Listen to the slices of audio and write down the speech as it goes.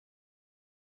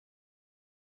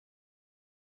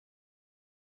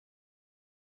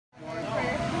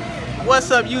What's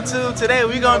up, YouTube? Today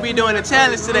we're gonna be doing a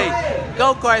challenge today.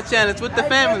 Go-kart challenge with the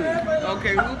family.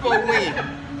 Okay, who's gonna win?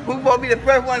 Who's gonna be the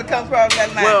first one to come from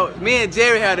that night? Well, me and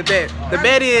Jerry had a bet. The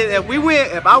bet is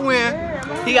if I win,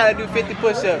 he gotta do 50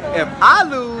 push-ups. If I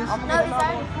lose,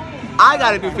 I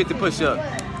gotta do 50 push-ups.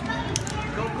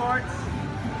 Go-karts.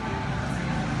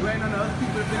 Waiting on the other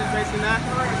people to finish racing now.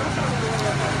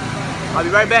 I'll be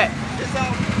right back.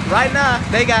 Right now,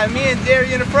 they got me and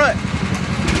Jerry in the front.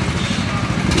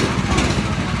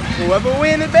 Whoever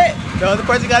wins the bet, the other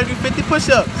person got to do 50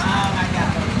 push-ups.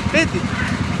 50.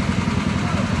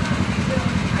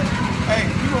 Hey,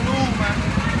 you gonna lose, man.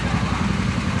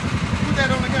 Put that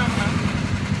on the camera, man.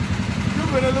 You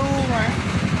gonna lose, man.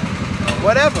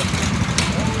 Whatever.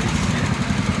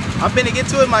 I'm finna get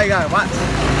to it, my guy. Watch.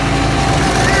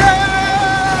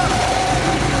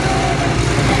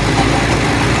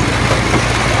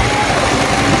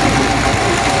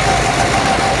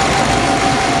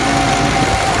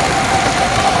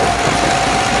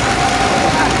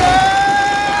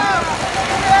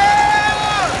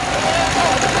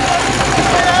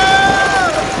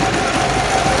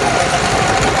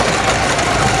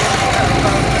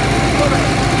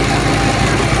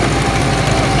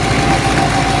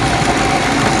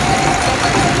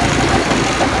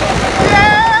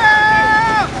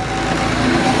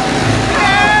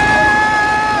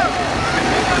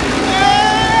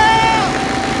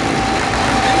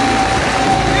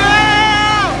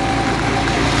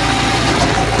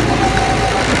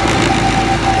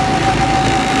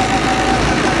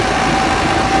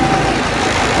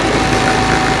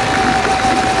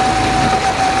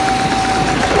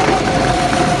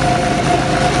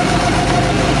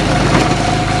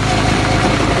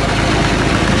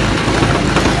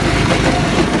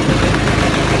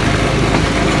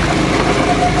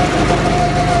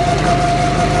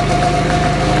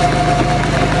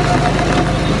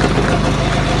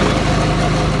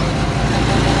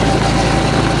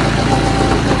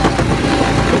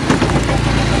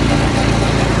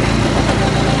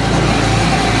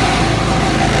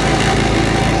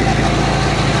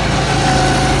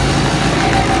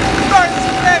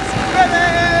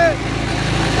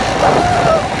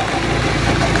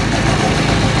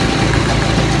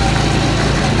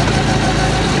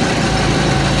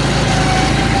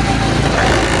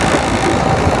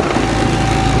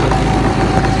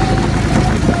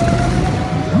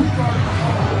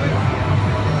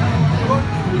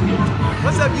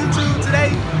 What's up, YouTube?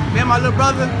 Today, me and my little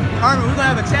brother, Herman, we're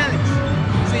gonna have a challenge.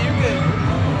 See, you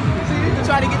can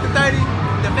try to get to 30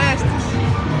 the fastest.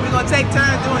 We're gonna take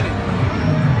turns doing it.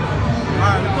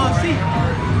 Alright, we're gonna see.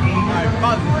 Alright,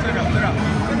 pause it. Turn it up, turn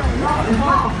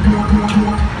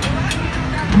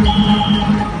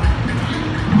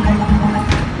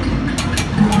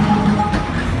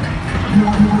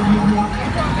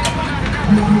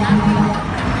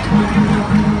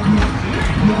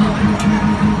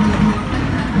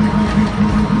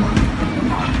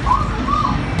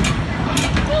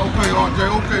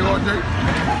Okay, RJ.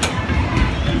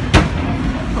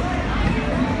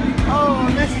 Oh,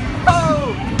 miss.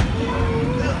 Oh!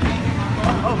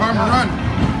 Herman, run.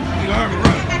 You Herman,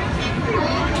 run.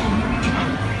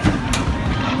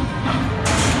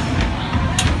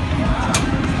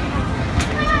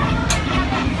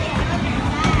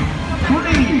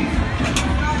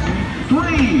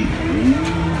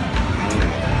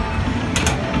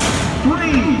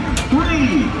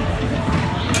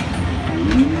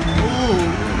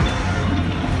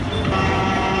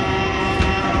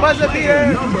 What's up,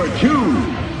 Peter? Number 2.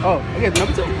 Oh, I get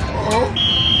number 2. Uh-oh.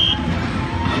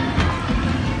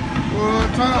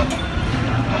 Turn up.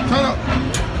 Turn up.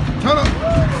 Turn up.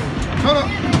 Turn up.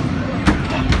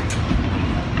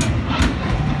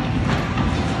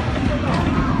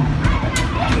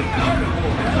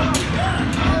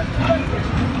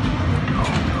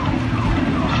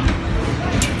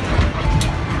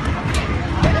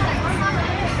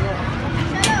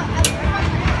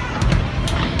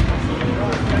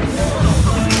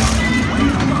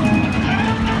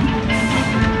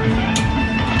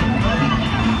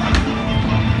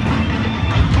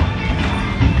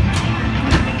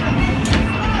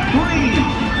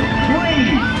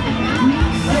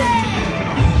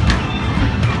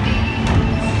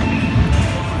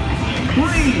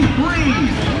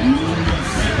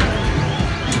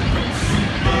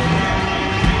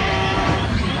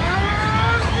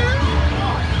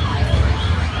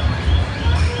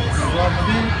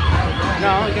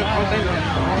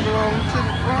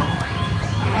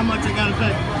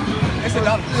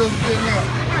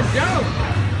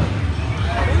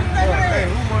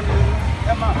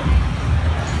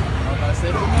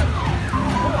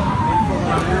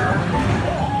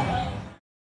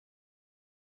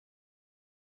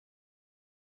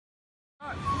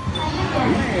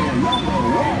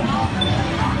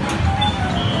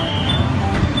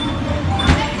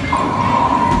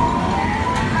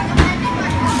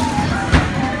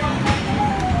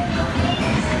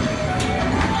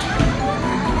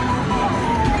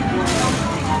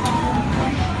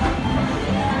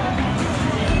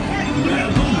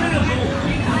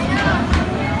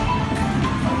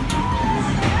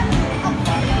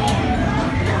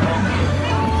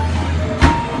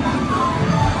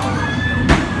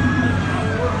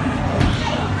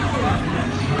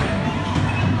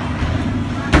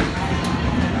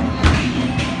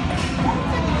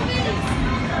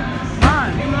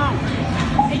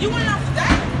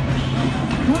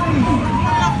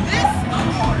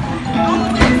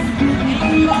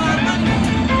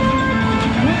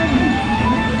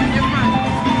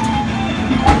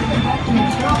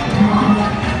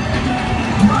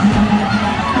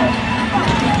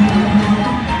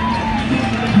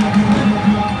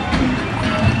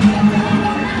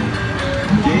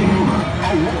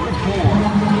 Award for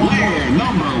player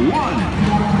number 1.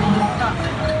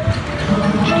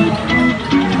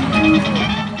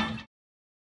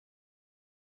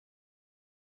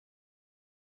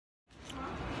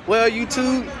 Well,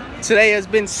 YouTube, today has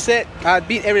been set. I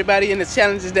beat everybody in the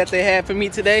challenges that they had for me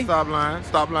today. Stop lying.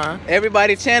 Stop lying.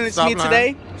 Everybody challenged me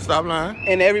today. Stop lying.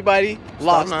 And everybody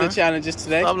lost the challenges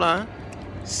today. Stop lying.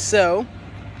 So,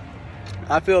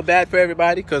 I feel bad for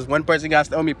everybody because one person got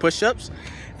to owe me push-ups.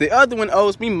 The other one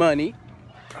owes me money.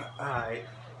 Alright.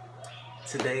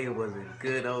 Today was a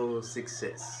good old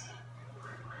success.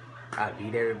 I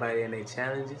beat everybody in their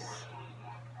challenges.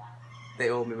 They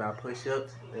owe me my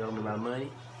push-ups. They owe me my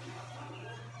money.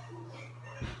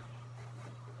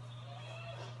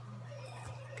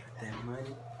 Got that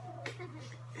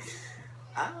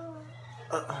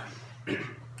money.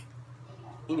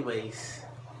 Anyways.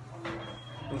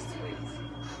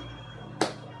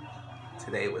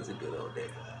 Today was a good old day.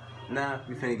 Now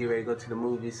we finna get ready to go to the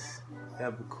movies.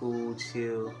 Have a cool,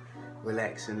 chill,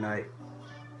 relaxing night.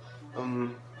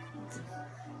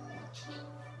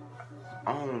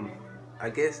 I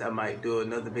guess I might do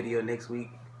another video next week.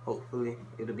 Hopefully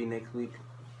it'll be next week.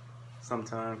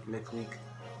 Sometime next week.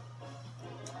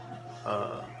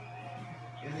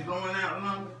 Is it going out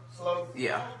longer? Slow?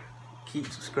 Yeah. Keep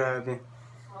subscribing.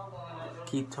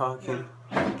 Keep talking.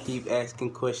 Keep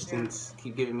asking questions.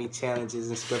 Keep giving me challenges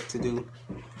and stuff to do.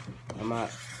 I'm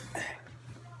out.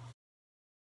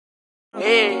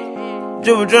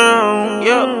 Dribble drum,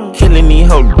 yeah. Killing these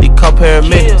hoes, they call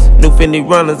paramedics. New Fendi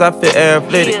runners, I feel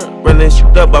athletic. Running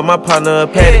shit up by my partner, a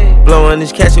paddock. Blowing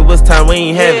this cash, it was time we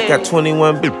ain't have it. Got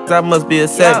 21 bitches, I must be a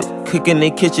savage. Cooking in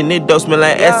the kitchen, it don't smell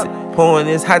like acid. Pouring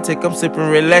this hot take, I'm sipping,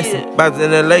 relaxing. Vibes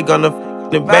in the lake on the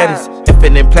baddest. If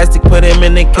it in plastic, put him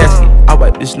in the casket. I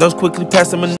wipe this nose quickly,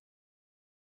 pass him a